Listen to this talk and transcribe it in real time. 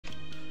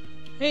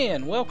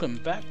And welcome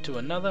back to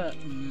another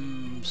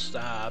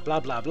blah blah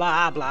blah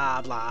blah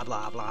blah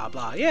blah blah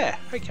blah. Yeah,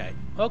 okay.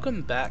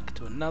 Welcome back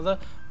to another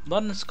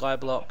modern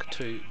Skyblock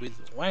 2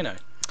 with Wayno.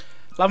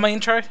 Love my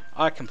intro?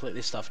 I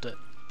completely stuffed it.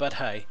 But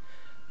hey,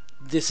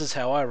 this is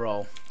how I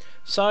roll.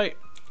 So,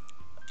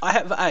 I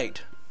have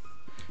 8.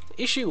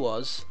 The issue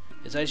is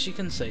as you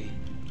can see,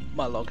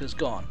 my log is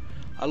gone.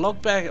 I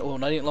logged back,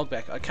 well I didn't log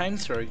back, I came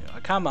through, I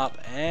come up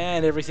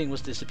and everything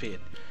was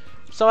disappeared.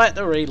 So I had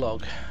to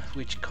relog,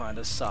 which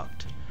kinda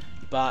sucked.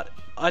 But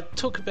I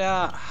took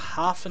about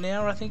half an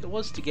hour I think it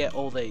was to get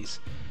all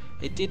these.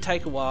 It did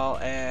take a while,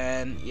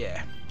 and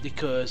yeah,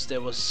 because there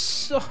was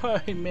so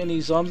many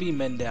zombie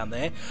men down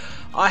there.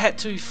 I had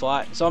to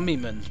fight zombie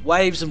men,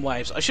 waves and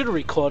waves. I should have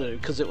recorded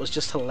it because it was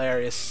just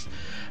hilarious.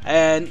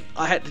 And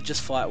I had to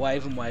just fight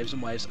waves and waves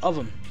and waves of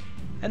them.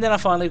 And then I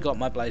finally got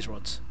my blaze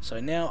rods. So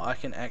now I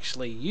can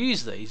actually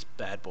use these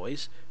bad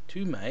boys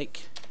to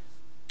make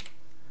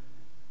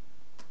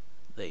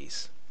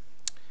these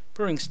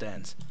brewing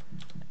stands.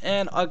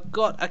 And I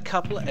got a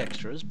couple of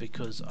extras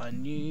because I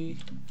knew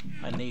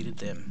I needed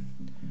them.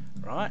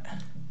 Right?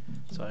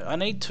 So I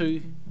need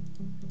 2.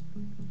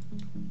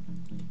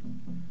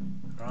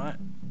 Right?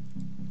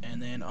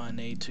 And then I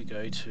need to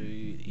go to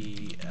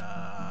the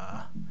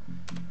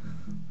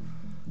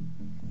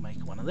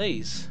make one of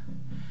these.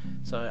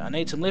 So I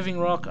need some living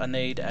rock, I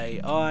need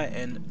a eye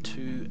and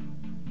 2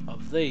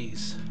 of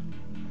these.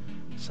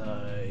 So,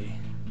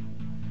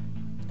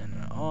 and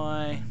an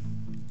eye.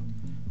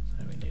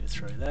 So we need to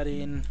throw that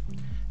in.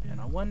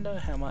 And I wonder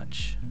how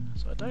much.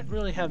 So I don't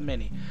really have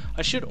many.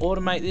 I should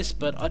automate this,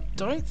 but I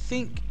don't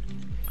think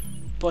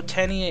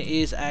Botania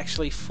is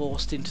actually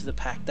forced into the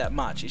pack that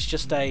much. It's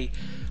just a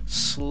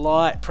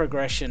slight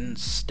progression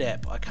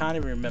step. I can't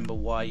even remember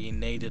why you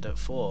needed it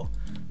for.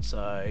 So,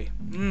 I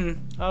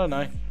don't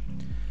know.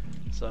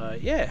 So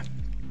yeah,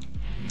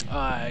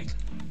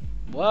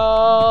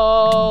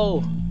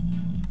 whoa,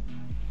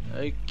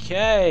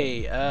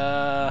 okay,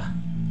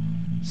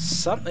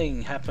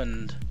 something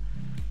happened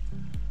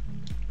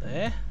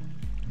there.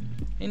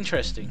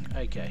 Interesting.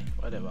 Okay,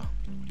 whatever.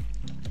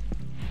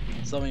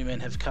 Zombie men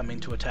have come in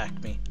to attack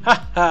me.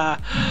 Ha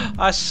ha!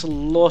 I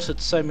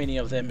slaughtered so many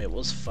of them. It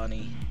was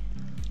funny.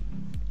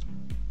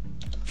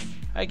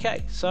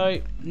 Okay, so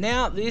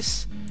now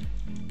this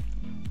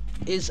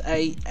is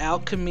a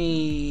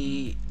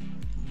alchemy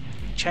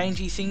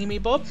changey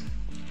thingy bob,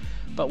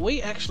 but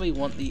we actually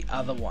want the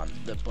other one,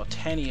 the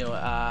Botania,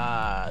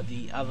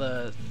 the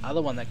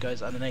other one that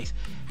goes underneath,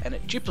 and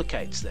it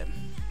duplicates them.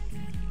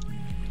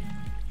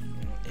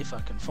 If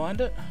I can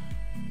find it,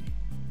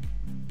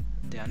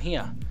 down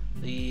here,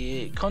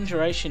 the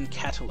conjuration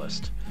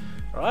catalyst.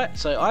 Right,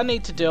 so I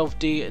need to delve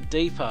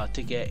deeper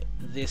to get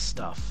this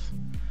stuff.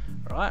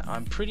 Right,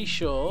 I'm pretty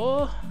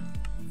sure.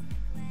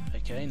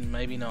 Okay,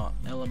 maybe not.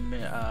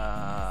 Element.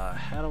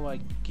 How do I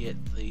get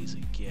these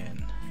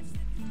again?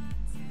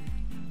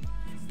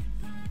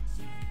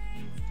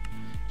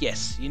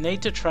 Yes, you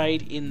need to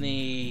trade in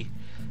the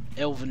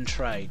Elven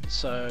trade.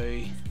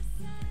 So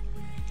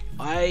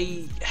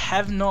I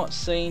have not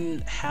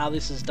seen how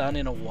this is done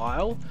in a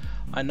while.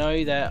 I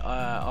know that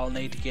I'll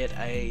need to get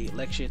a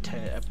lecture,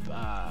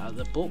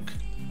 the book.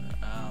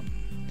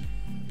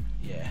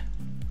 Yeah,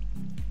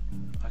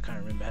 I can't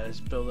remember how to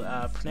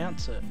spell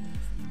pronounce it.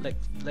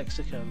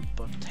 Lexica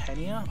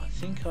Botania. I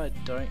think I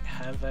don't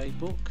have a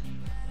book.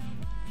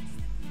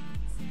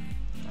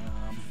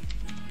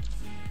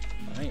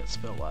 I think it's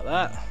spelled like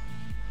that.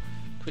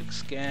 Quick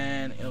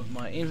scan of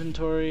my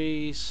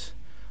inventories.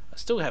 I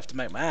still have to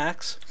make my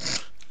axe.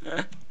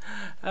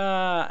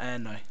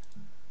 And no.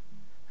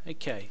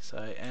 Okay,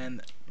 so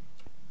and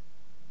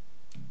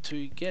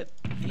to get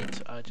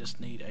it, I just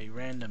need a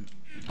random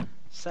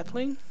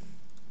sapling.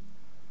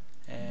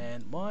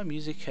 And my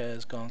music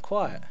has gone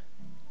quiet.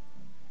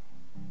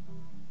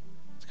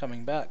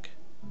 Coming back.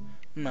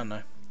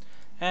 No.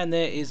 And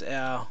there is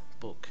our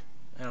book.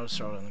 And I'll just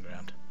throw it on the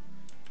ground.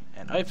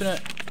 And open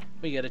it.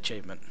 We get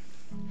achievement.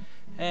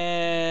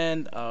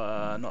 And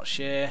not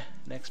share.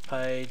 Next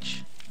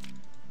page.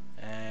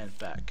 And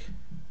back.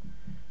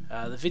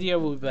 The video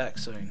will be back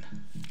soon.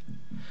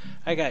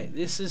 Okay,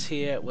 this is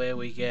here where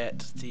we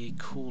get the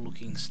cool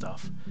looking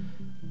stuff.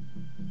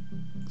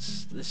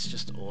 This is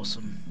just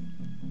awesome.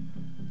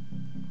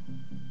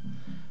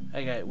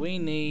 Okay, we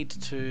need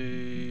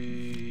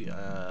to,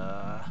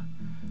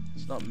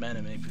 it's not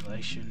mana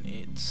manipulation,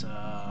 it's,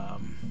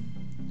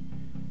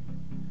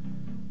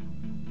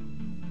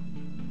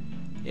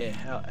 yeah,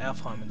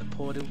 Alfheim, in the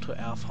portal to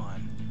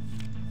Alfheim.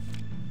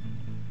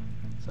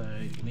 So,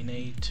 we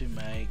need to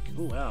make,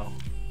 oh wow,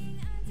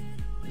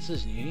 this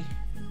is new,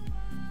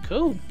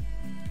 cool.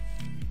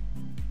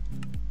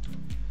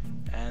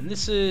 And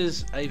this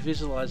is a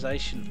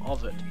visualization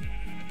of it.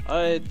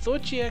 I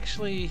thought you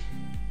actually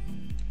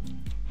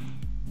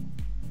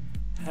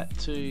had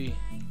to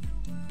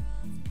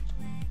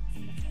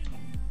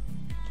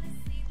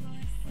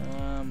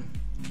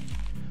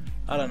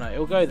I don't know,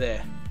 it'll go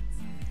there,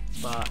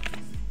 but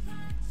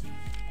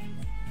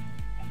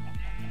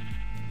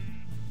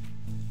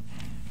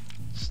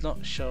it's it's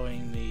not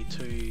showing the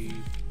 2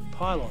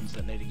 pylons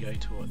that need to go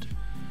to it.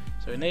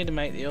 So we need to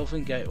make the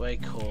Elven Gateway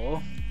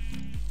core,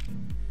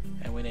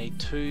 and we need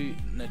 2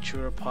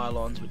 Natura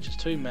pylons, which is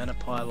 2 mana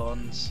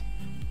pylons,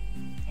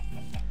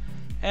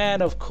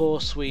 and of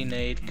course we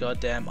need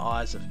goddamn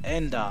Eyes of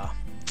Ender.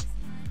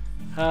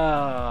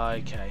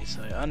 Okay,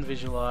 so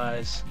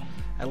unvisualize.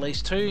 At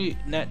least 2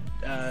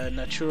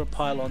 Natura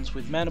pylons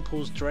with mana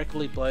pools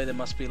directly below them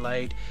must be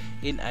laid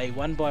in a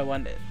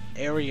 1x1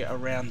 area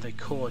around the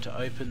core to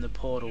open the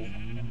portal.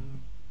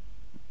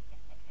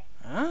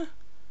 Huh?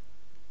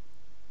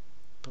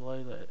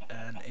 Below the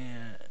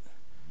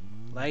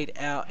laid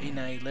out in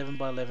a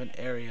 11x11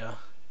 area.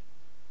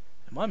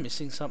 Am I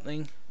missing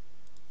something?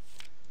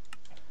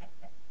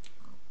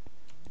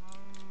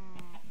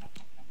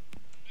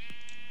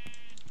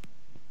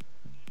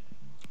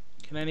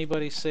 Can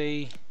anybody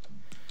see?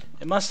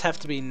 It must have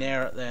to be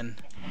near it then.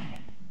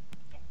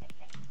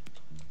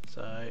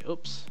 So,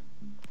 oops.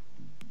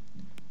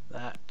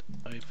 That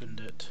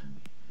opened it.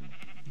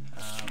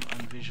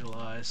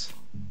 Unvisualize.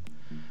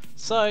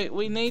 So,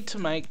 we need to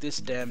make this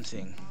damn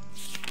thing.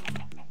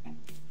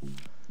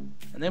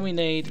 And then we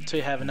need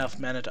to have enough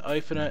mana to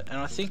open it. And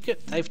I think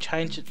they've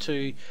changed it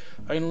to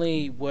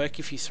only work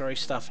if you throw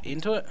stuff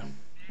into it.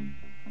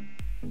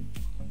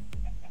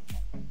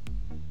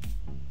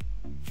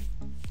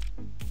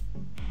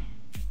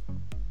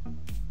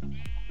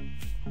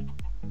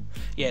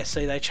 Yeah,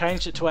 see, they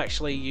changed it to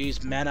actually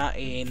use mana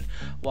in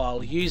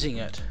while using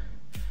it.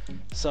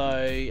 So,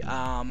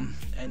 and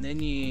then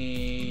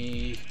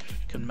you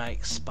can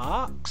make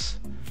sparks.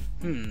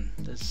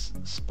 There's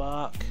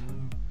spark,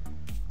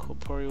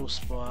 corporeal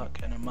spark,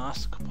 and a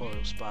master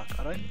corporeal spark.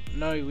 I don't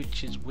know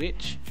which is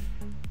which.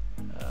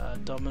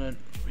 Dominant,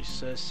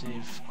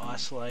 recursive,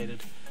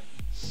 isolated.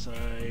 So,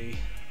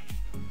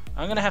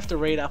 I'm going to have to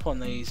read up on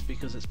these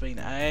because it's been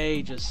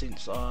ages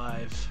since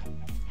I've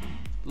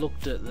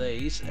looked at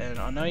these, and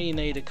I know you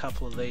need a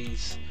couple of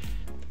these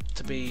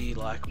to be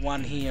like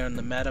one here in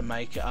the mana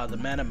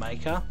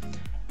maker,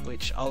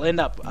 which I'll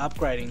end up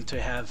upgrading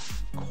to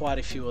have quite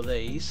a few of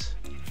these,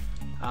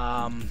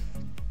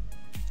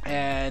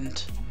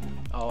 and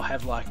I'll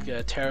have like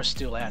a Terra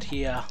Steel out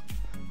here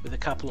with a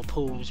couple of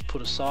pools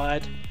put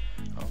aside.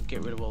 I'll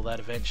get rid of all that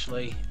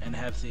eventually and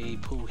have the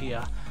pool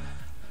here.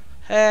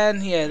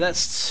 And yeah,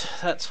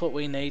 that's what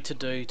we need to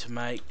do to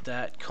make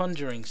that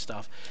conjuring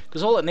stuff,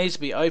 because all it needs to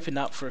be opened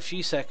up for a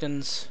few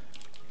seconds,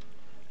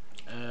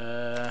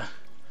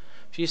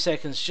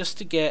 just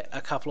to get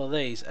a couple of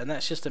these, and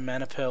that's just a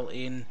mana pearl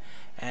in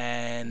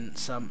and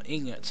some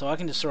ingot. So I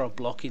can just throw a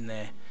block in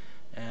there.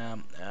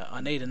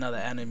 I need another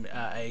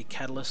a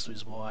catalyst, which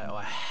is why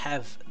I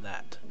have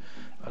that.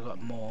 I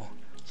got more.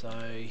 So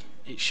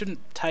it shouldn't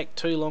take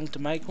too long to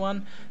make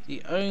one.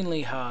 The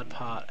only hard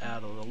part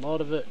out of a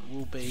lot of it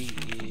will be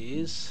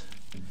is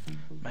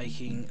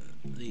making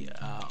the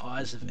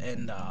Eyes of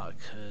Ender,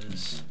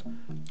 because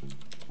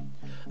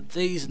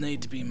these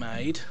need to be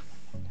made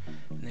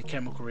in the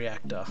chemical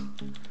reactor.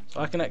 So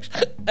I can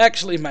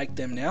actually make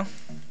them now.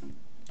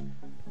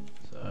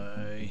 So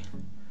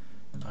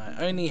I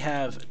only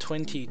have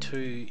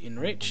 22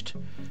 enriched,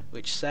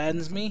 which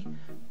saddens me,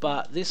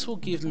 but this will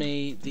give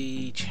me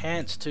the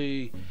chance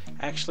to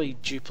actually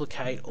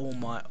duplicate all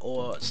my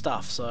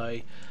stuff. So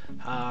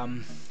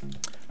I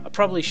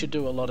probably should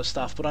do a lot of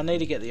stuff, but I need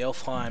to get the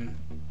Elfheim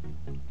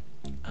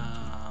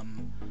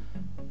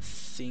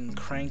thing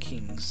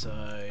cranking. So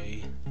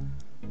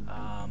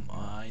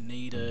I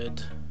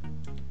needed,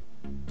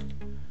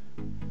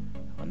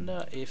 I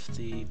wonder if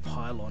the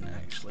pylon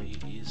actually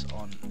is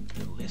on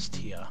the list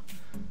here.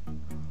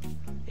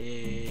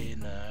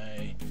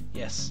 No,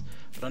 yes,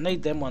 but I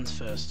need them ones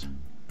first.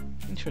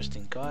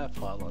 Interesting, Gaia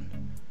pylon.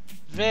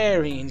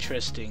 Very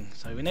interesting.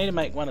 So we need to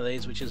make one of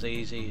these, which is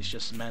easy. It's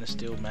just mana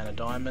steel, mana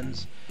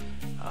diamonds,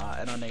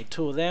 and I need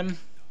 2 of them.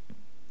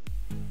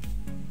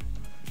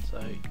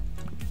 So,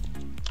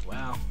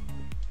 wow.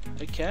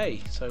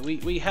 Okay, so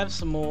we have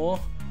some more,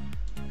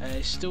 and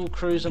it's still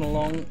cruising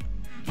along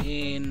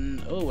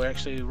in. Oh, we're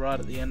actually right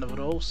at the end of it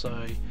all.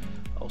 So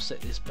I'll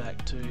set this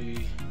back to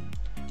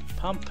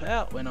pump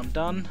out when I'm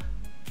done.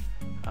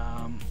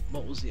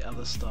 What was the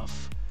other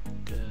stuff?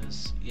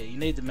 Because yeah, you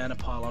need the mana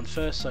pylon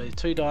first, so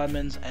 2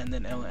 diamonds and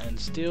then and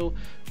steel,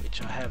 which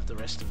I have the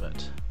rest of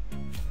it.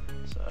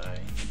 So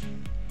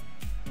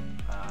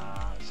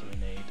so we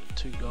need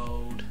 2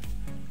 gold,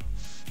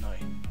 no,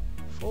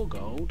 4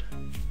 gold,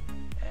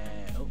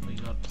 and oh, we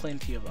got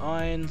plenty of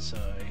iron, so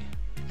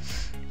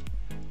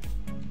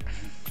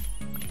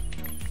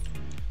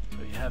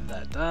we have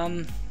that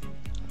done.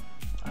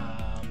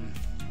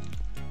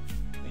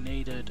 We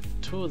needed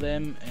 2 of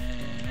them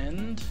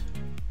and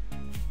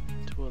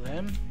 2 of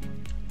them.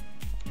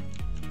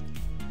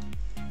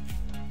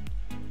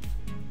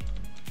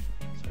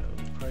 So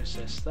we'll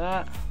process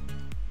that.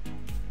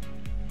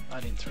 I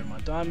didn't throw my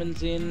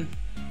diamonds in.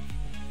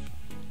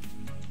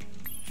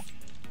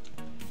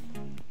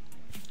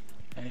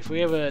 And if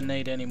we ever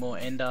need any more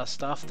Ender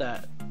stuff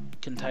that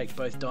can take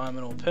both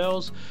diamond or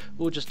pearls,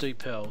 we'll just do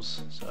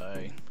pearls. So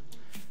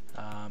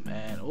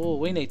And oh,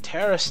 we need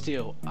Terra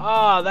Steel.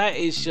 Ah, that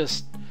is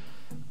just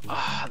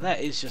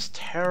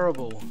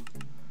terrible.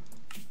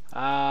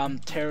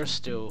 Terra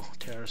Steel.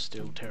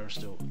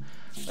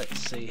 Let's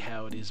see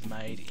how it is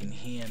made in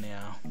here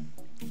now.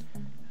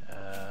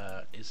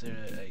 Is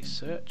there a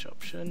search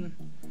option?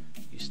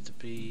 Used to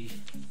be.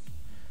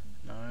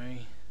 No.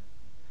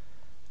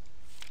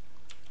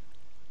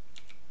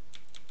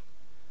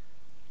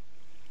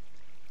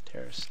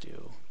 Terra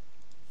Steel.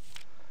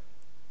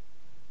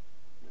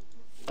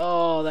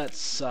 Oh, that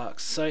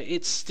sucks. So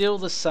it's still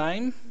the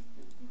same.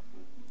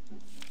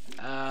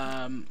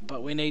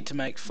 But we need to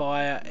make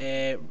fire,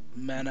 air,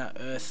 mana,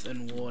 earth,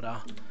 and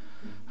water.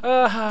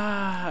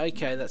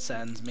 Okay, that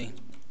saddens me.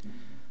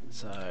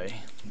 So,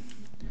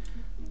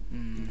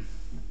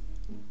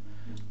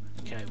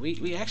 okay,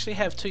 we actually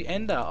have 2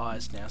 Ender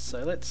eyes now,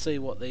 so let's see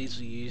what these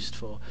are used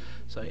for.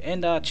 So,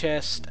 Ender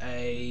chest,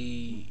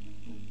 I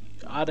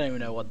don't even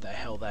know what the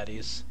hell that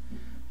is.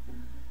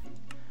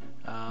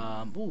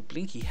 Ooh,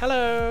 Blinky.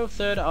 Hello,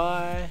 third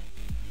eye.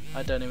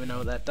 I don't even know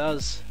what that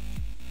does.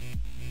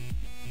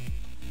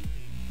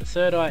 The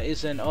third eye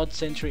is an odd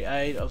sensory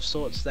aid of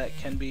sorts that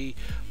can be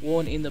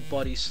worn in the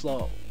body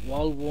slot.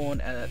 While worn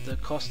at the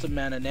cost of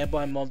mana,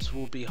 nearby mobs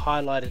will be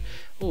highlighted.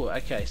 Oh,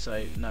 okay,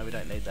 so no, we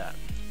don't need that.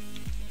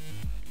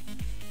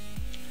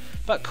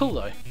 But cool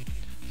though.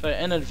 So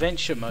in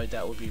adventure mode,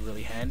 that would be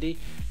really handy.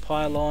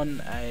 Pylon,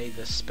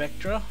 the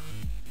Spectra.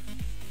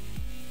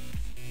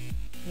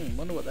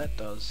 Wonder what that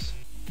does.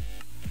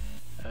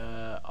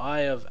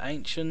 Eye of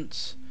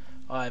Ancients.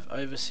 I have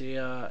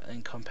Overseer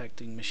and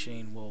Compacting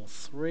Machine Wall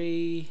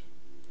 3.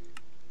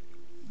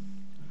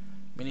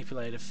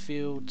 Manipulator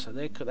Field, so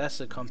that's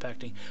the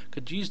compacting.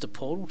 Could use the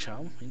Portal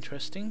Charm,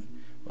 interesting.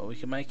 Well, we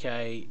can make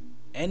a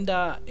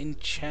Ender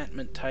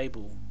Enchantment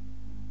Table.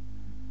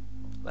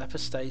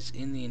 Lapis stays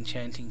in the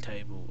enchanting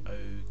table.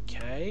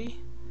 Okay.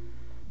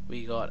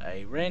 We got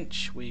a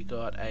wrench, we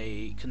got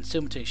a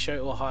concealment to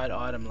show or hide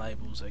item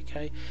labels,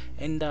 okay.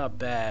 Ender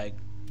Bag,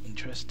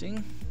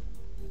 interesting.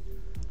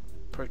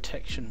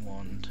 Protection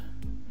Wand.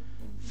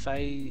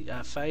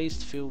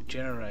 Phased Field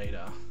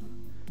Generator.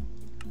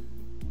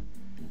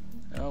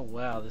 Oh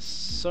wow, there's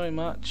so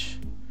much.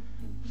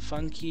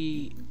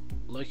 Funky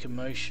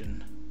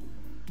Locomotion.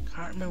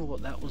 Can't remember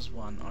what that was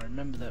one. I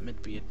remember that meant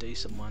to be a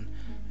decent one.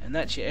 And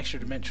that's your extra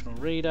dimensional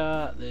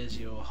reader. There's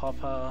your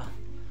hopper.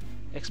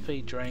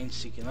 XP drain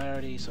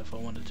singularity, so if I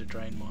wanted to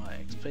drain my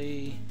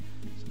XP.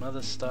 Some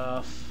other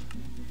stuff.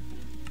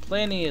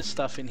 Plenty of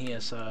stuff in here,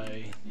 so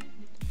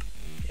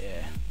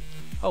yeah.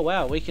 Oh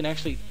wow, we can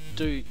actually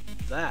do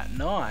that.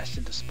 Nice,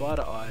 into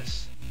spider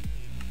eyes.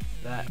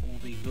 That will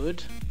be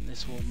good.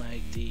 This will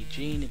make the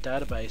gene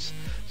database.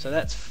 So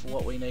that's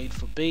what we need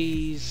for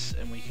bees,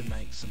 and we can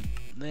make some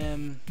of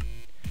them.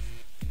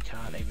 We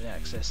can't even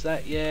access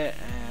that yet,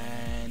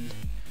 and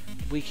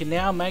we can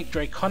now make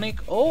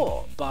draconic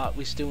ore, but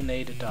we still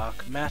need a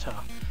dark matter.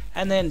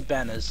 And then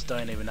banners.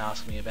 Don't even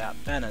ask me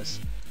about banners.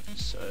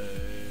 So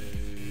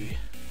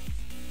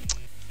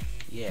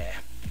yeah.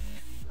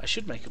 I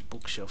should make a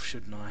bookshelf,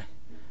 shouldn't I?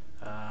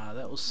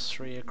 That was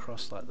 3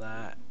 across like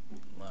that,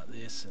 like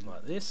this, and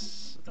like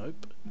this.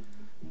 Nope.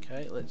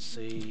 Okay, let's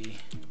see.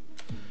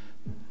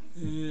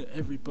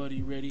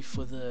 Everybody ready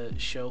for the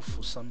shelf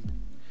or some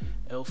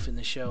elf in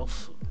the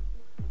shelf?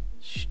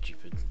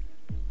 Stupid.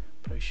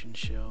 Potion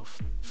shelf,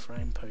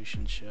 frame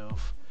potion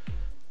shelf.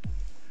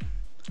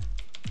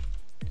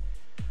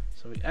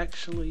 So we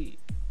actually,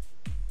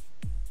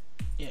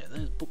 yeah,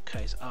 there's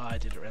bookcase. I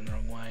did it around the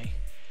wrong way.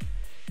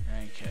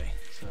 Okay,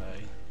 so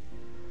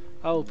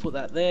I will put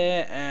that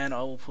there, and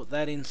I will put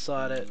that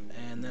inside it,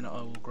 and then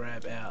I will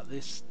grab out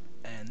this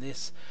and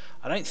this.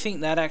 I don't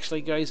think that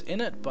actually goes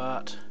in it,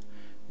 but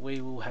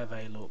we will have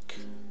a look.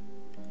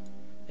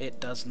 It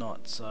does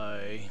not, so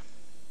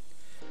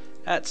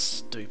that's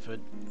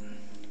stupid.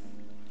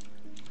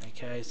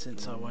 Okay,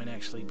 since I won't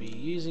actually be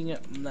using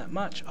it that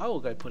much, I will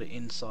go put it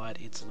inside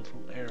its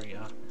little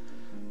area.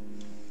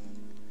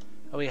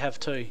 Oh, we have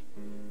 2.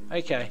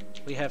 Okay,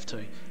 we have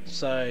 2.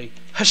 So,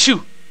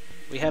 hashoo!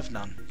 We have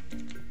none.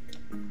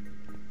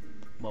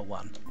 Well,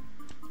 1.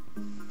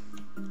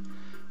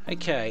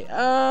 Okay,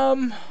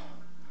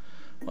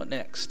 what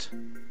next?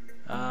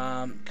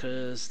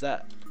 Cause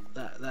that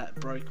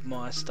broke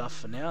my stuff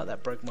for now.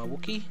 That broke my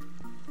Wookie.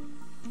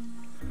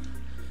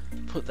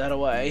 Put that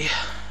away.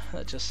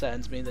 That just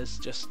saddens me. There's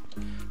just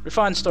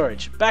refined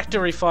storage. Back to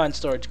refined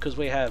storage because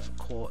we have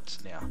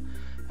quartz now.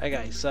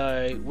 Okay,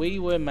 so we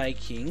were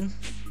making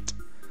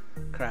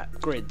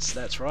grids.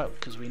 That's right,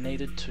 because we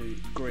needed 2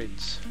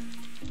 grids.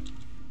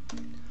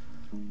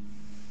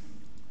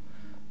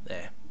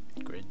 There,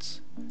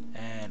 grids.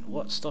 And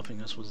what's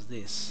stopping us was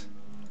this.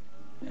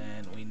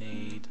 And we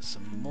need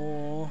some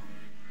more.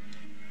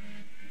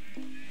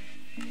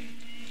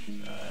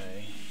 So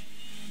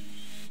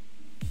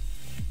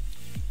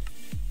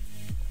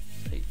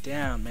stay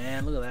down,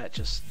 man. Look at that,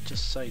 just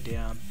so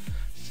down.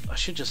 I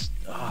should just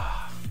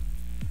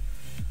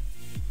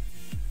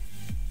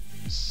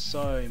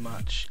so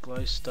much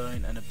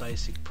glowstone and a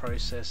basic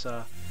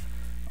processor,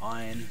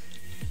 iron.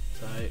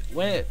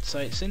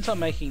 So since I'm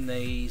making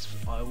these,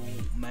 I will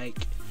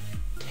make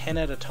 10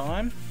 at a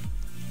time.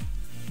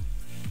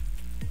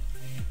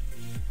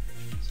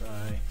 So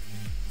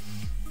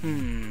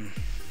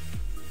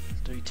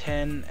do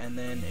 10, and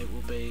then it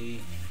will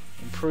be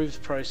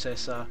improved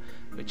processor,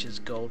 which is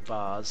gold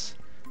bars.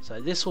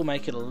 So this will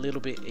make it a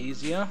little bit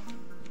easier.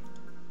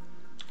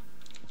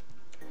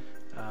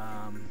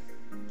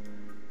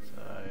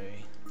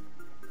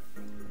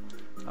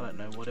 I don't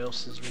know what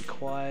else is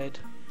required.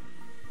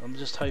 I'm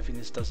just hoping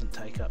this doesn't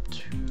take up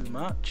too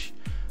much.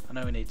 I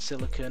know we need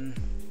silicon.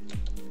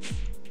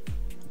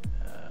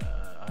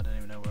 I don't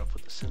even know where I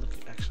put the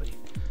silicon actually.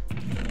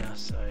 Yeah,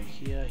 so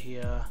here,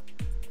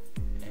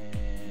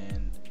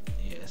 and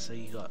yeah, so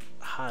you got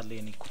hardly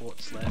any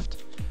quartz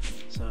left.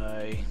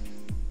 So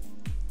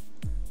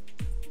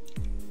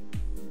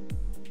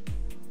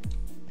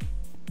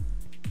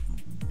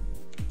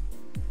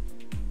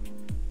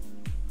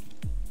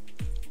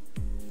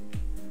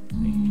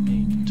you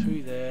need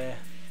 2 there,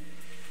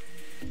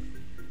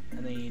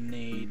 and then you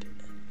need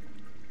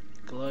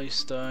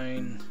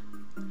glowstone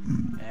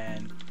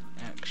and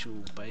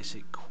actual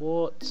basic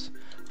quartz.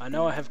 I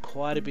know I have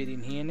quite a bit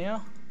in here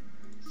now,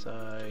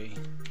 so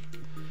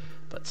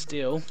but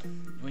still,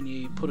 when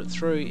you put it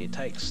through, it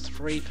takes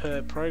 3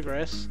 per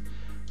progress.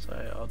 So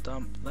I'll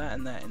dump that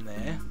and that in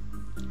there,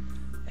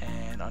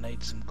 and I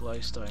need some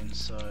glowstone,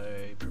 so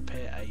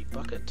prepare a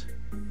bucket,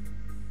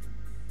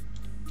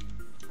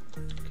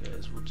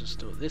 because we'll just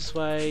do it this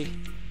way.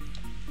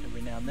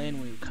 Every now and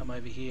then we'll come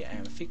over here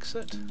and fix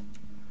it.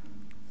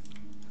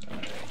 So,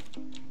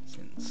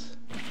 since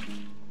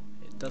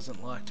it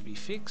doesn't like to be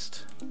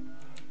fixed.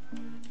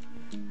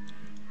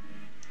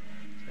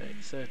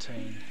 So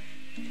 13.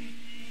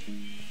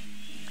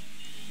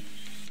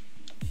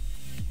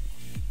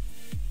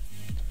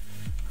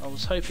 I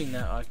was hoping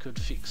that I could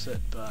fix it,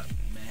 but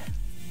meh.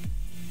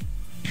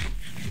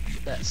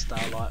 That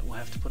starlight, we'll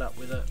have to put up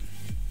with it.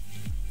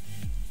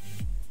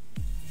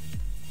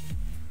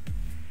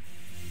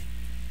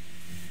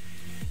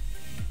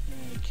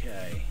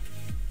 Okay.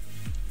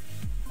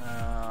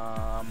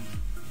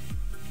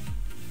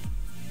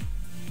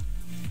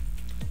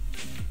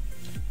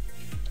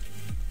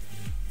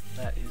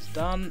 That is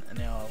done, and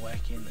now I'll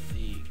whack in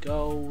the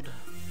gold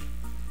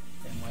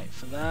and wait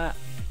for that.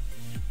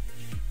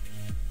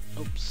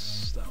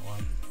 Oops, that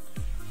one.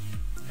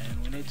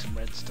 And we need some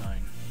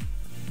redstone.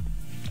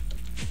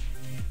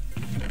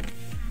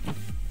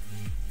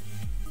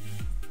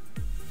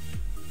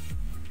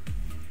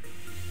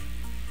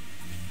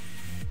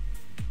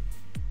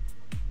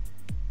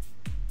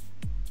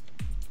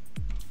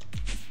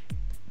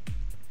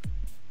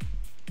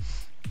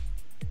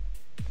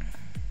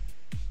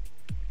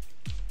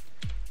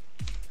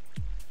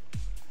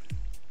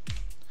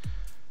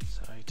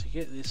 To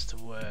get this to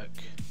work,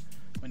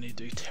 we need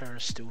to do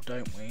terrace still,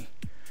 don't we?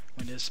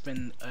 We need to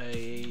spend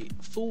a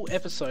full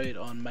episode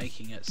on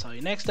making it. So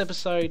next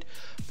episode,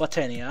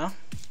 Botania,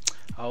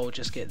 I'll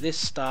just get this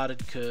started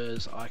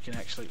because I can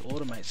actually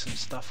automate some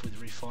stuff with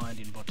refined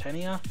in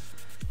Botania.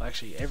 Well,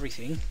 actually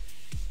everything.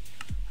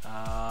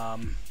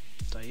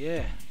 So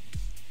yeah.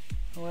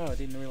 Oh wow, I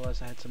didn't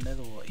realise I had some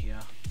netherwort here.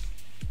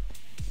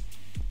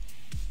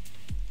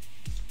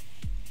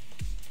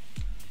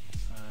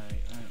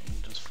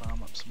 We'll just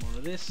farm up some more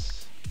of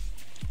this.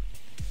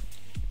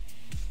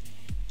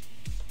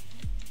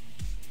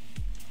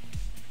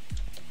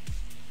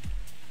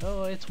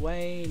 Oh, it's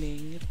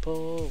waning, it's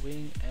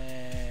pouring,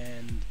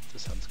 and the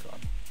sun's gone.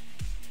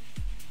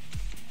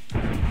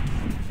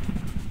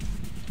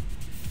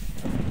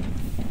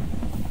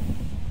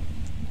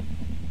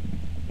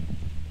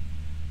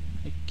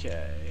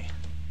 Okay.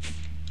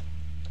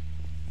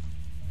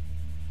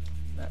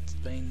 That's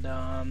been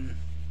done.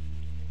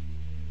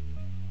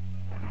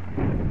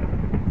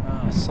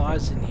 Ah,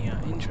 size in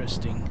here,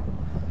 interesting.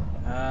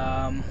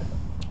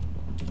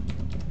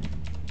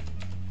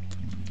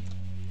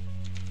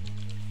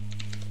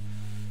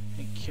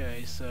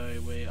 Okay, so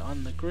we're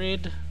on the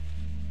grid.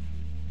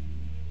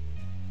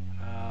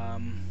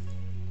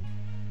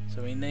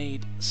 So we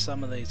need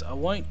some of these. I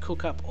won't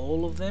cook up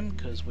all of them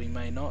because we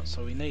may not,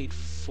 so we need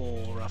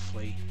 4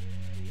 roughly.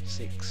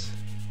 6.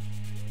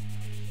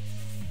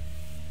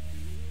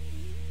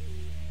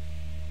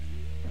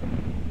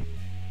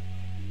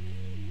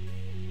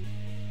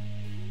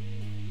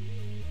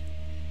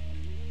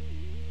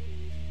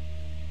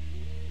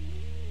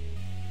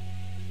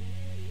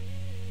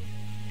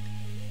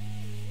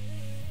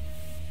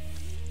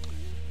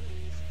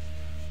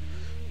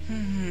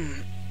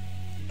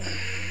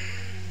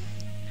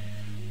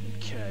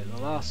 Okay,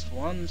 the last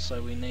one,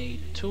 so we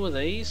need 2 of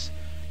these,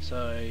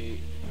 so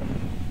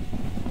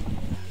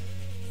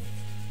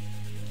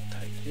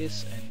take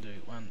this and do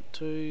 1,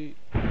 2,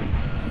 that's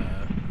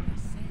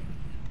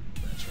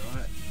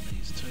right,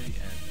 these 2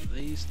 and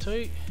these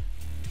 2,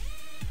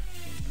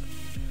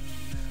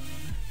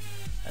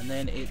 and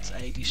then it's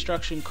a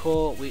destruction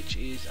core, which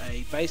is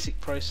a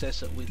basic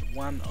processor with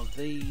 1 of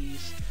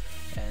these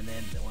and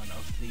then 1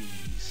 of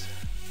these.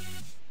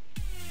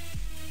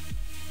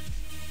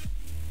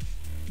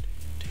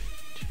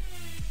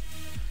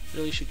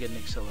 Really should get an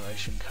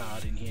acceleration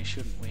card in here,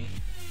 shouldn't we?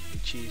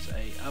 Which is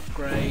a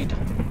upgrade.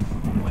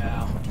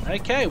 Wow.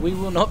 Okay, we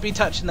will not be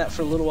touching that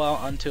for a little while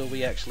until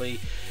we actually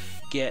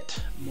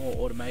get more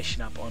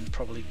automation up on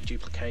probably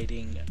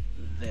duplicating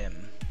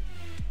them,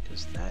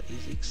 because that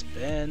is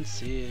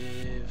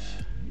expensive.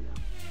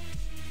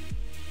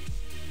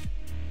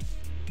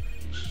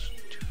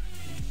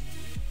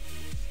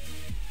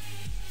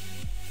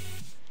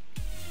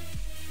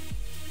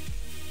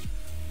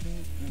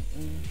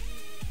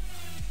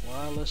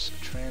 Wireless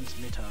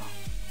transmitter.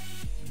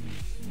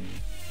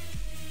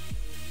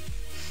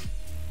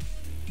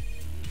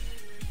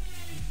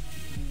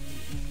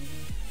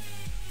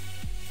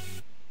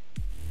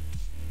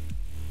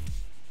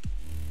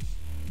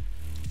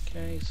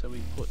 Okay, so we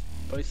put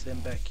both them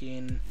back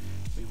in.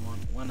 We want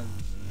one of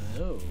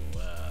those.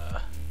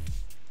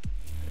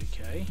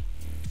 Okay.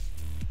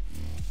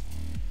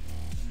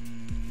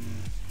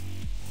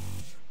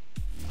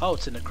 Oh,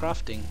 it's in the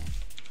crafting.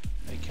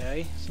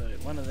 Okay, so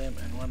one of them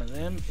and one of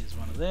them is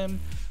one of them.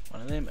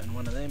 One of them and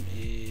one of them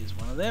is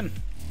one of them.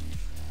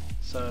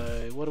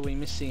 So what are we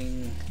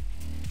missing?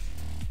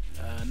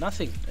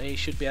 Nothing. You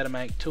should be able to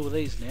make 2 of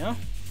these now.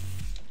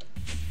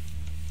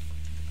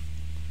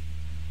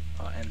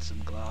 Oh, and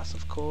some glass,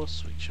 of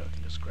course, which I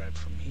can just grab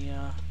from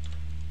here.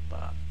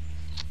 But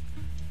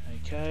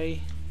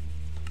okay,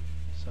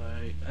 so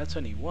that's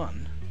only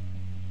one.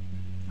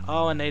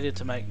 Oh, I needed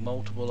to make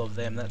multiple of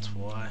them. That's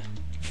why.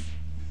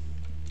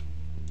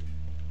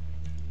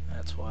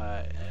 That's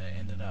why I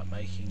ended up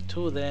making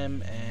 2 of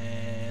them,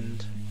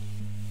 and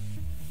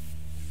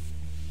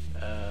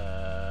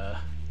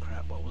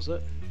crap, what was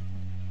it?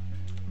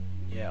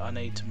 Yeah, I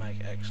need to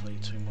make actually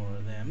 2 more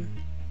of them,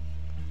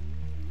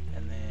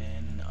 and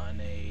then I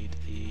need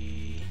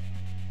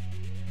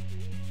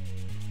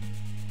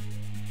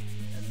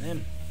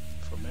them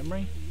from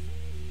memory.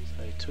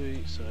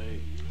 So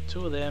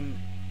 2 of them,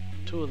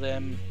 2 of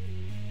them,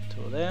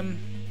 2 of them.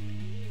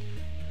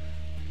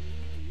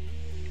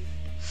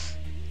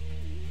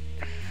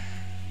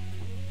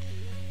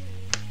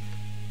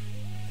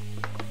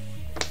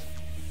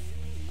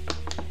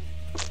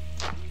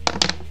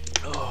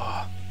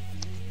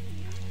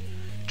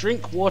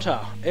 Drink water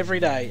every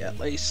day, at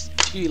least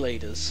 2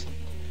 litres.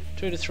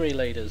 2 to 3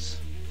 litres.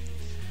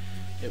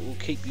 It will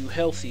keep you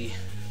healthy.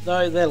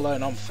 Though, let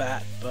alone I'm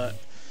fat, but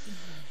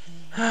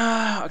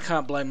I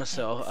can't blame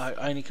myself. I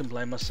only can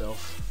blame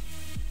myself.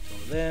 2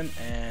 of them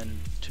and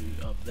 2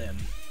 of them.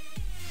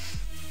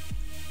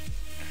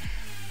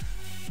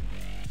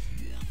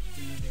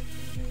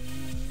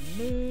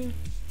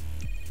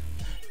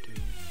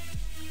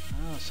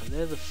 Ah, so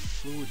they're the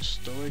fluid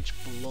storage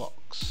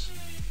blocks.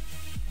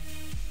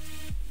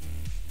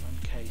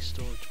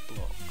 Storage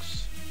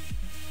blocks.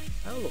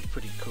 That'll look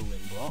pretty cool in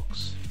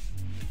blocks.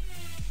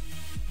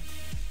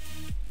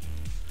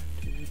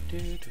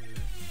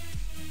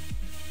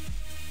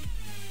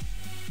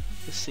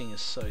 This thing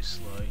is so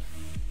slow.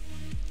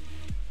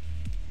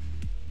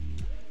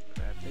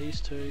 Grab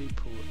these 2,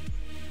 put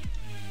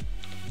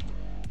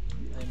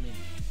them in.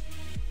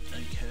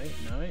 Okay,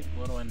 no,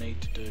 what do I need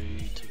to do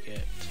to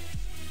get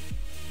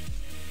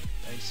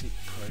basic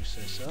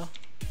processor?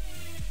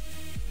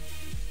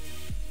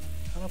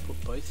 Can I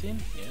put both in?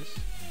 Yes.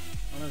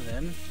 One of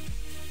them.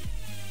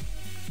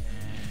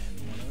 And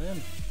one of them.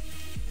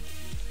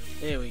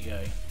 There we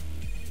go.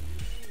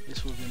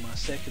 This will be my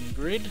second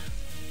grid.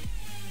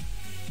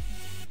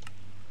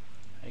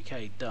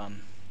 Okay,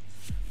 done.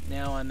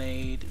 Now I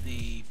need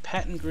the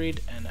pattern grid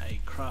and a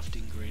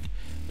crafting grid,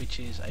 which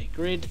is a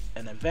grid,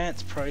 an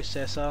advanced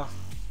processor,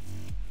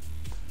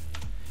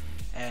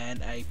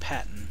 and a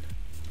pattern.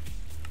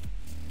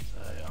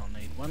 So I'll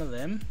need one of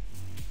them.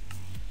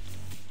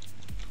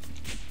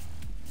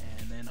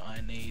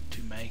 I need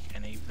to make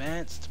an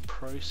advanced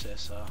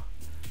processor,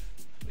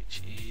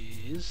 which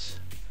is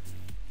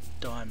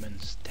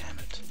diamonds. Damn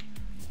it!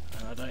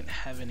 And I don't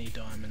have any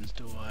diamonds,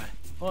 do I?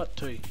 What?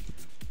 2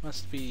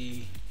 must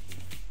be.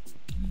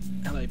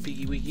 Hello,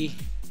 Piggy Wiggy.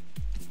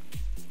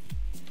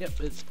 Yep,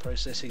 it's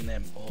processing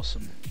them.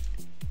 Awesome.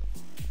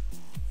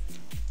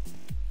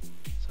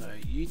 So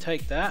you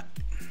take that,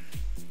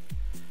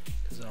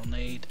 because I'll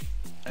need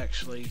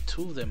actually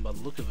 2 of them by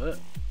the look of it.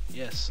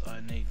 Yes, I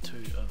need 2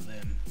 of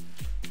them.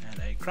 And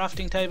a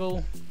crafting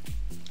table,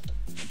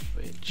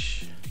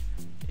 which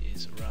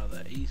is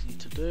rather easy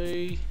to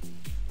do.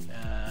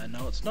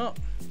 No, it's not.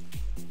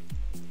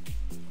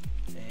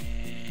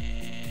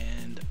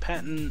 And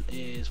pattern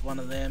is one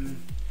of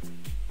them,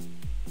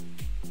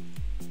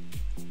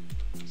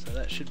 so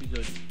that should be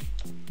good.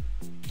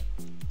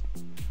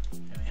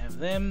 And we have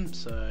them,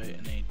 so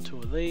I need 2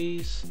 of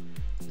these.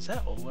 Is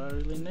that all I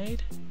really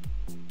need?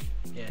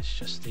 Yeah, it's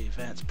just the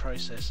advanced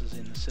processors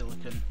in the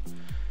silicon.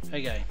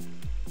 Okay.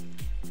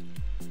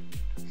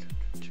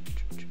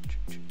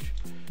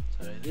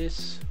 So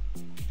this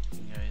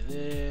can go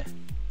there,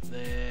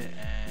 there,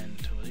 and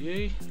 2 of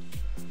you,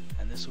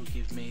 and this will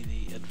give me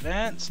the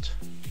advanced.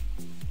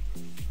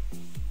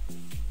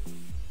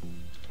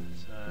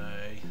 So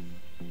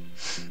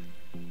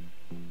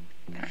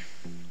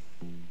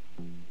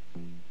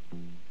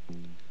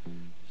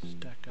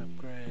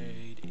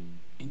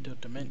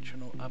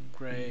Dimensional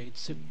upgrade,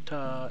 Sift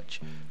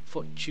Touch,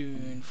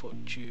 Fortune,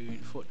 Fortune,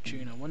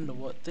 Fortune. I wonder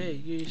what they're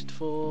used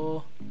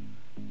for.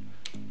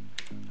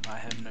 I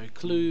have no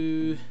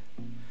clue.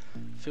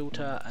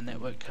 Filter, a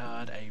network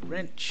card, a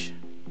wrench,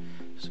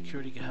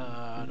 security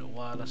card, a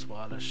wireless,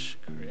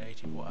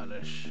 creative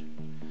wireless,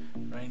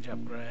 range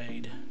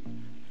upgrade,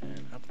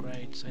 and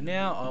upgrade. So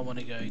now I want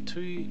to go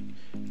 2,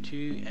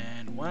 2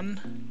 and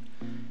 1,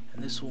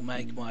 and this will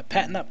make my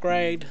pattern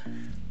upgrade.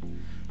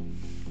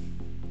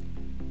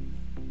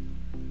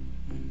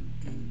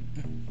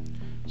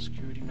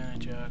 Security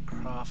manager,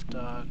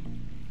 crafter,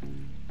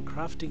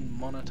 crafting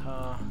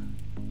monitor,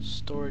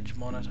 storage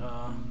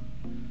monitor.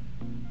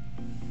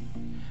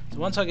 So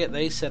once I get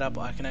these set up,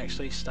 I can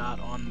actually start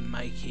on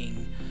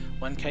making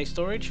 1K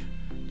storage,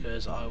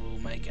 because I will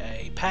make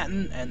a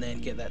pattern and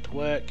then get that to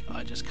work.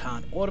 I just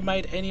can't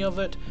automate any of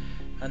it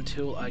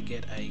until I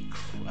get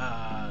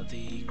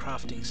the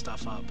crafting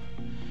stuff up,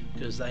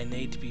 because they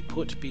need to be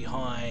put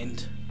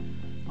behind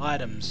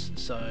items.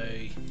 So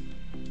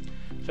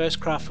first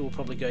crafter will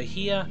probably go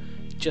here,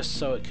 just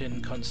so it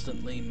can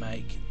constantly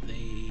make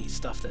the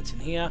stuff that's in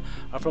here.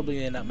 I'll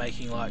probably end up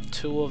making like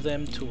 2 of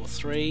them, 2 or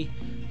 3,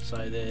 so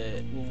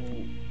that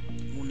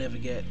we'll never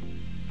get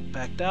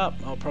backed up.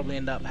 I'll probably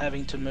end up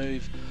having to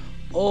move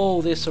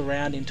all this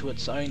around into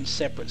its own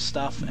separate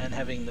stuff and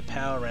having the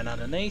power run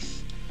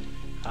underneath.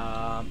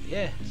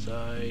 Yeah,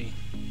 so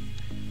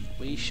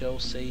we shall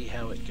see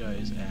how it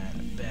goes,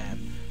 and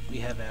bam, we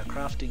have our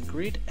crafting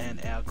grid and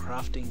our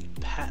crafting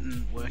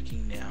pattern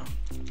working now.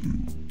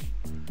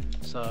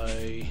 So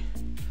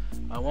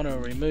I want to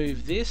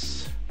remove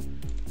this.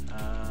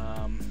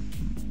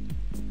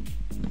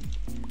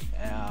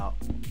 Our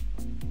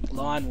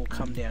line will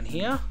come down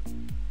here.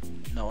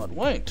 No, it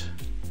won't.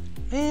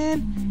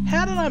 Man,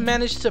 how did I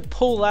manage to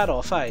pull that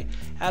off, eh?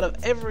 Out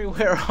of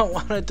everywhere I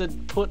wanted to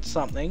put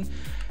something,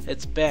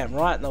 it's bam,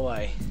 right in the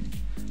way.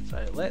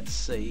 So let's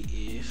see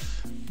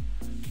if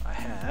I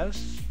have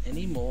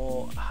any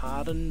more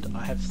hardened.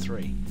 I have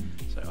 3,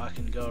 so I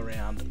can go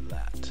around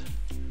that.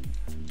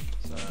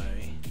 So,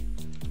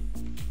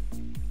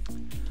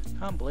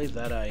 can't believe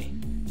that, eh?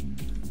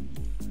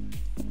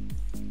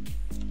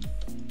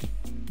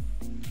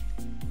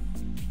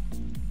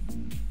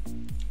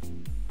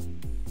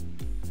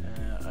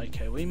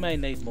 Okay, we may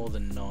need more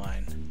than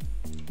 9.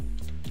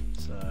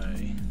 So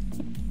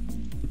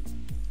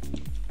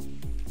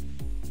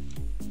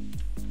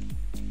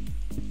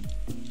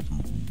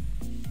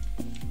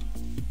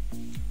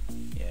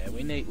yeah,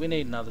 we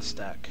need another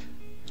stack.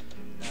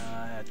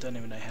 I don't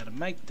even know how to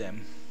make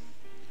them.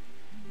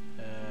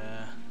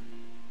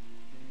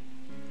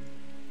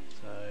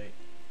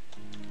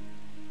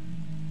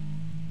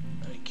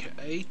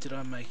 Okay, did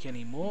I make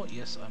any more?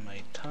 Yes, I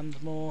made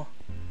tons more.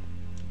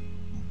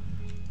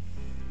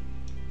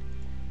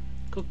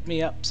 Cook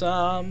me up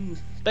some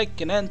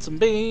bacon and some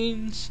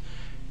beans.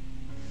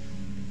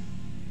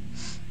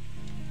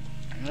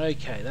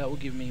 Okay, that will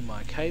give me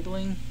my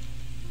cabling.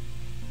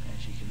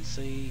 As you can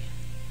see,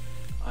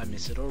 I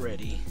miss it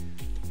already.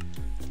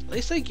 At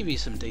least they give you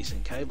some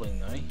decent cabling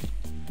though,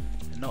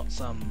 and not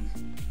some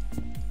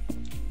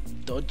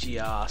dodgy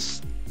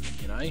ass,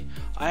 you know.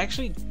 I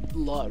actually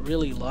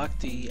really like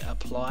the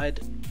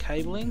applied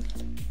cabling,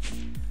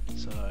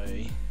 so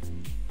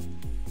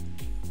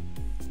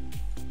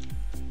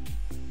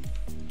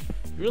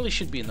really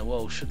should be in the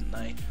wall, shouldn't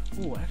they?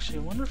 Oh, actually,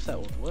 I wonder if that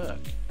would work.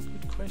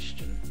 Good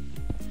question.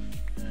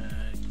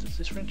 Does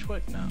this wrench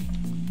work? No.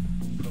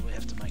 Probably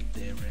have to make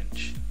their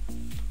wrench.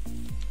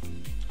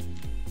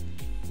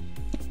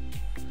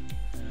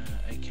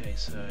 Okay,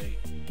 so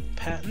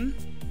pattern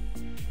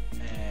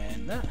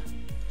and that.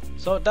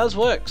 So it does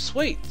work.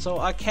 Sweet. So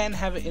I can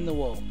have it in the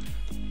wall,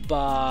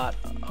 but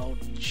I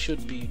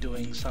should be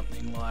doing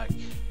something like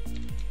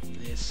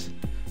this.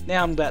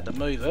 Now I'm about to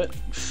move it.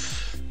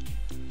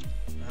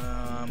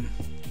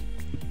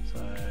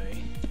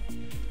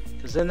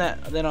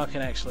 Then I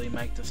can actually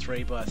make the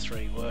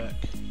 3x3 work.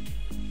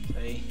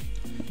 See?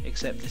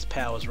 Except this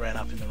power's ran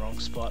up in the wrong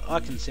spot. I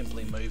can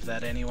simply move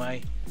that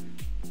anyway.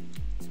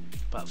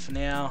 But for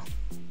now,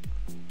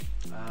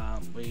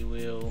 we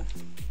will.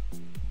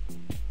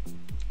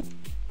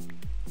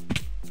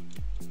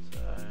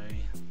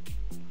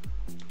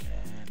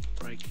 And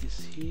break this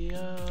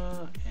here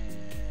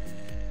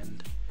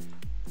and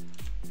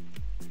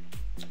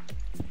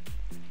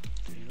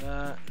do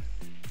that.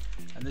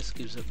 And this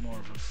gives it more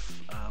of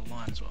a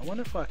line as well. I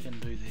wonder if I can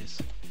do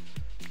this.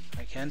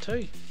 I can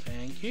too.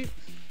 Thank you.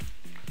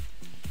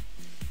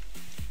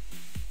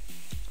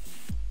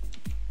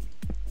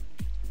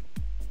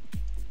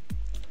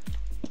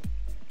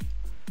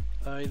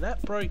 So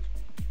that broke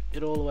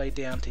it all the way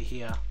down to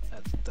here.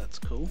 That's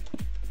cool.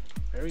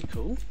 Very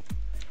cool.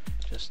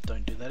 Just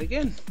don't do that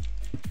again.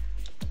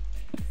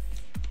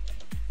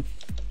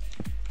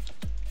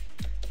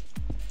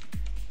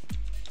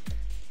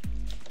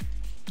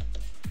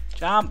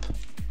 Jump!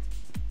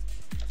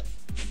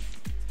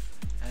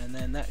 And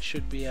then that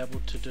should be able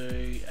to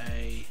do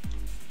a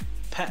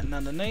pattern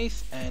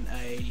underneath and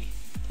a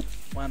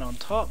one on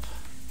top.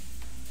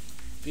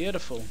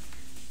 Beautiful.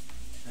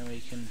 and we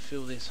can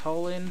fill this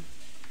hole in.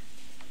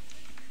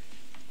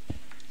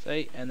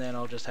 See, and then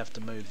I'll just have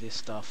to move this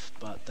stuff,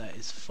 but that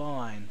is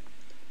fine.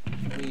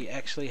 We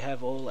actually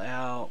have all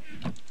our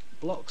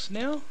blocks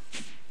now.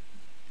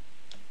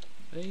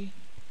 See?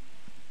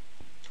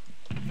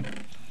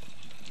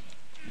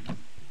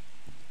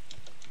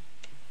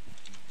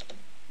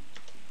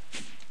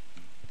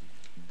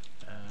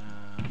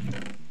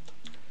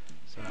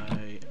 So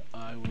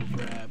I will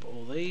grab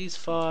all these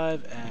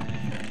 5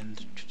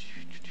 and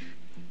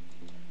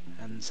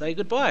say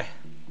goodbye.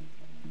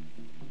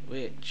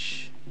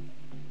 Which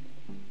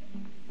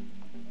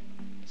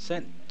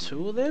sent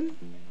 2 of them?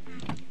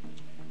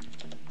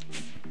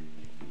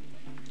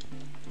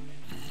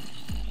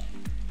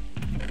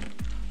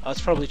 I was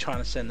probably trying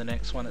to send the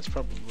next one. It's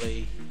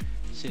probably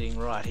sitting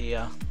right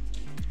here.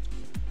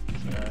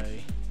 So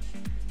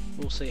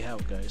we'll see how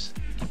it goes.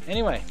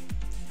 Anyway,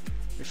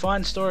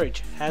 refined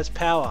storage has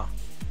power.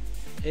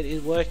 It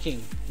is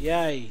working.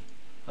 Yay.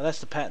 Oh, that's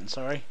the pattern,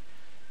 sorry.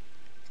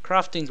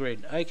 Crafting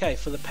grid. Okay,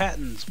 for the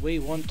patterns we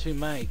want to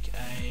make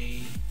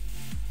a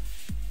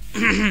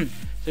so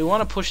we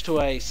want to push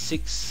to a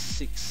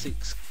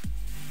 666.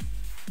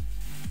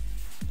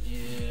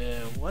 Yeah,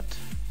 what?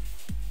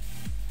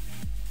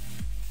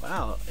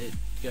 Wow, it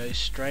goes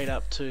straight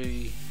up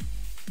to,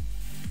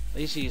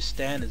 these are your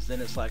standards,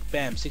 then it's like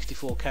bam,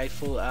 64k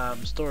full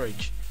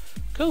storage.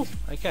 Cool,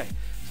 okay.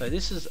 So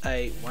this is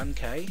a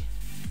 1k.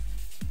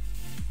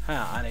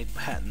 I need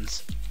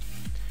patterns.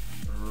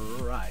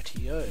 Right,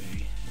 yo.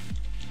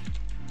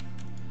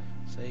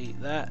 See,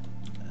 that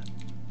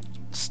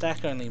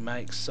stack only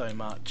makes so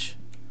much.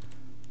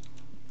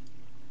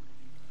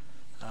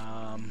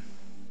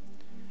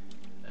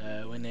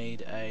 We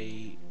need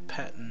a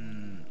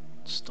pattern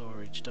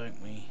storage, don't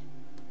we?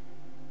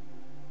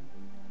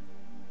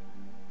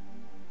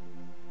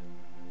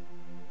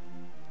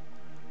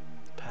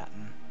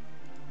 Pattern.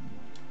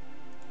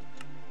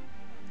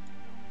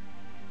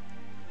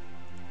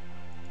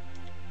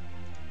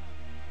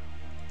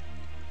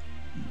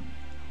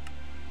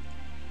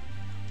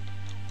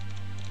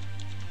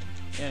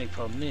 The only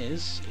problem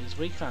is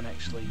we can't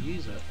actually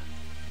use it.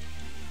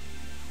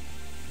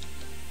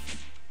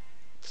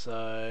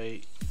 So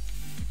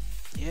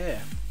yeah.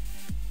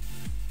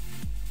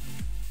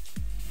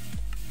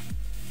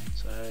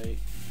 So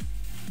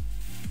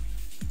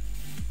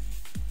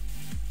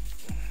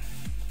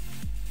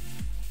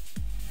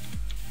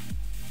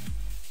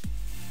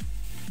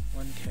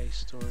 1k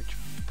storage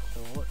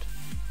port.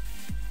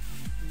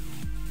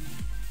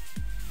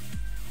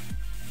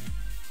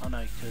 Oh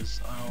no,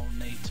 because I'll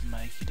need to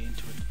make it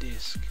into a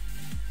disk.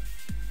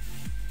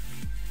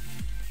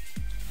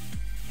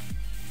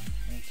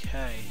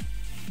 Okay.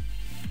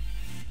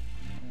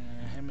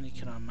 How many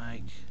can I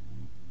make?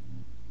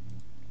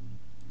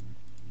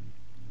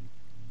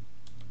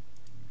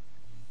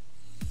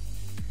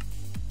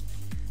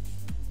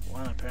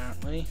 One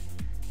apparently.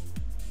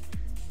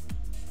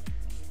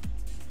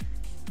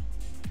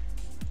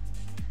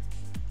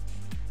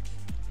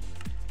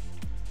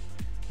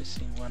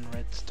 Missing 1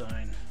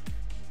 redstone.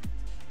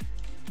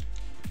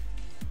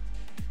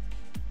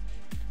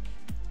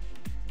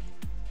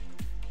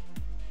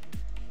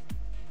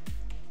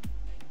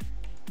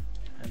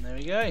 And there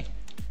we go.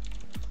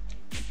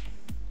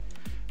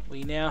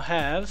 We now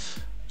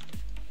have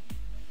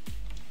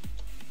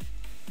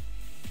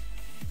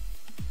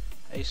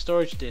a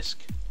storage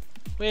disk,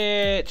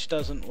 which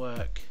doesn't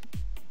work.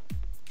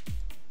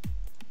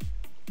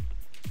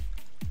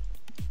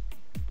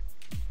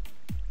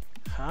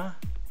 Huh?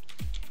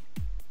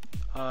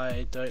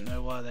 I don't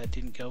know why that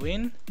didn't go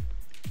in,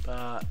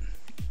 but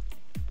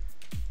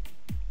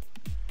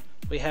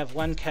we have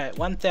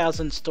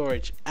 1000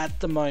 storage at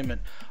the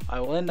moment. I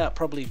will end up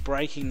probably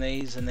breaking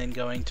these and then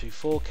going to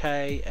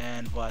 4K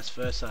and vice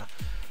versa.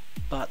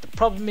 But the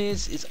problem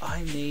is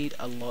I need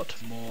a lot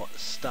more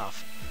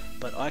stuff.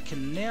 But I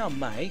can now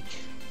make,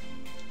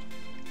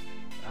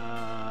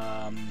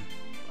 I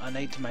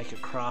need to make a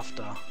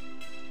crafter.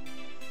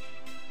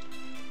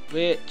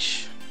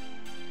 Which,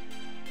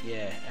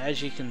 yeah,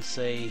 as you can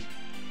see,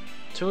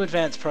 2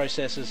 advanced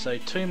processors, so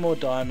 2 more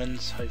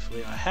diamonds.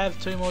 Hopefully I have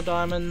 2 more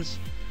diamonds,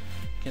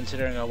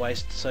 considering I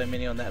wasted so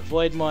many on that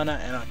void miner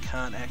and I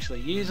can't actually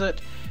use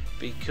it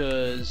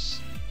because,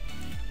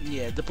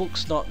 yeah, the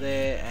book's not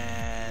there,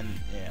 and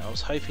yeah, I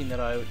was hoping that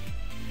I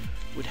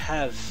would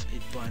have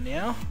it by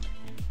now,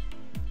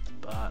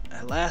 but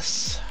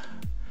alas,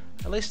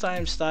 at least I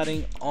am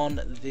starting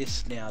on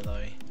this now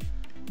though.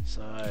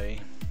 So,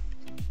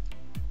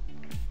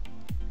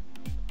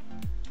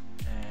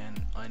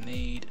 and I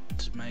need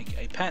to make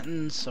a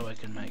pattern so I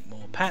can make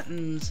more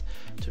patterns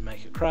to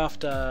make a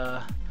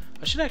crafter.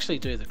 I should actually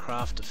do the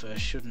crafter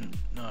first, shouldn't?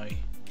 No, I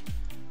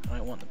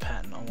don't want the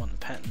pattern, I want the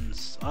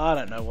patterns. I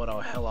don't know what the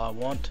hell I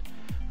want.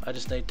 I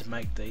just need to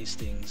make these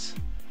things.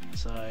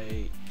 So,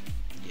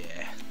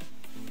 yeah.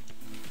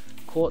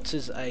 Quartz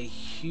is a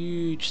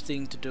huge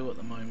thing to do at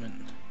the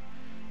moment.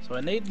 So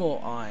I need more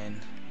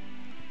iron.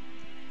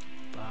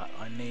 But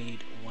I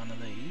need one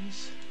of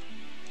these.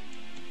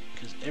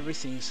 because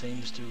everything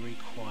seems to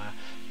require,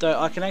 though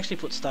I can actually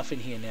put stuff in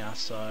here now,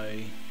 so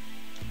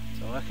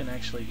I can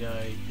actually go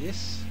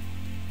this,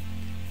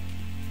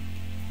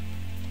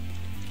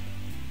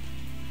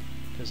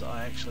 because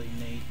I actually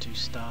need to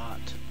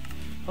start.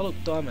 Oh look,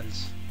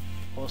 diamonds,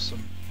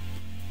 awesome.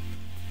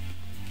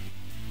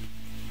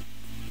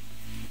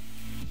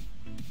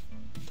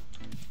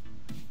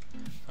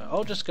 So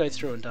I'll just go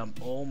through and dump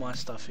all my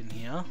stuff in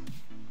here,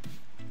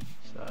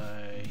 so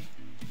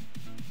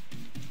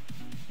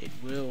it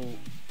will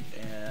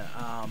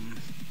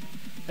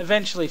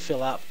eventually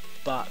fill up,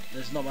 but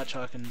there's not much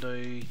I can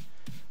do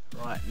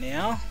right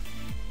now,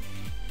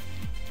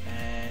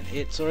 and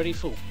it's already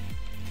full.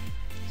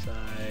 So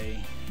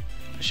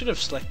I should have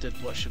selected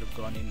what should have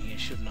gone in here,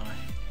 shouldn't I?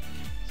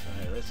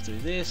 So let's do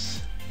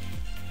this.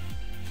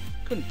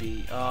 Couldn't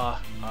be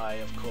I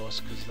of course,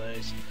 because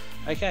those.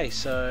 Okay,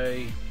 so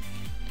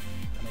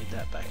I need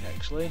that back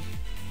actually,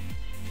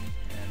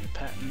 and the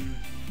pattern.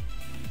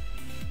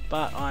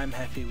 But I'm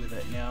happy with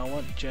it now. I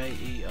want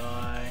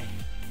JEI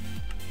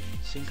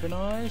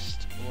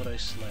synchronized, auto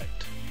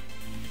select.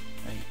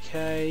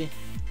 Okay.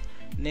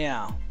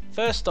 Now,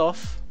 first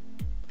off,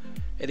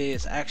 it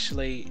is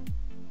actually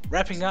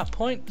wrapping up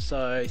point.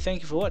 So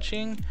thank you for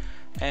watching,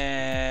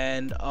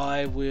 and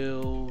I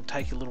will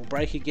take a little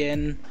break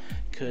again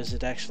because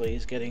it actually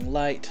is getting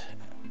late.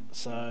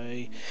 So,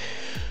 and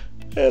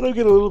I'll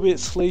get a little bit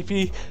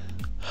sleepy.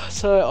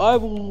 So I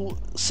will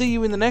see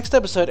you in the next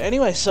episode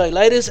anyway, so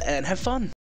laters and have fun.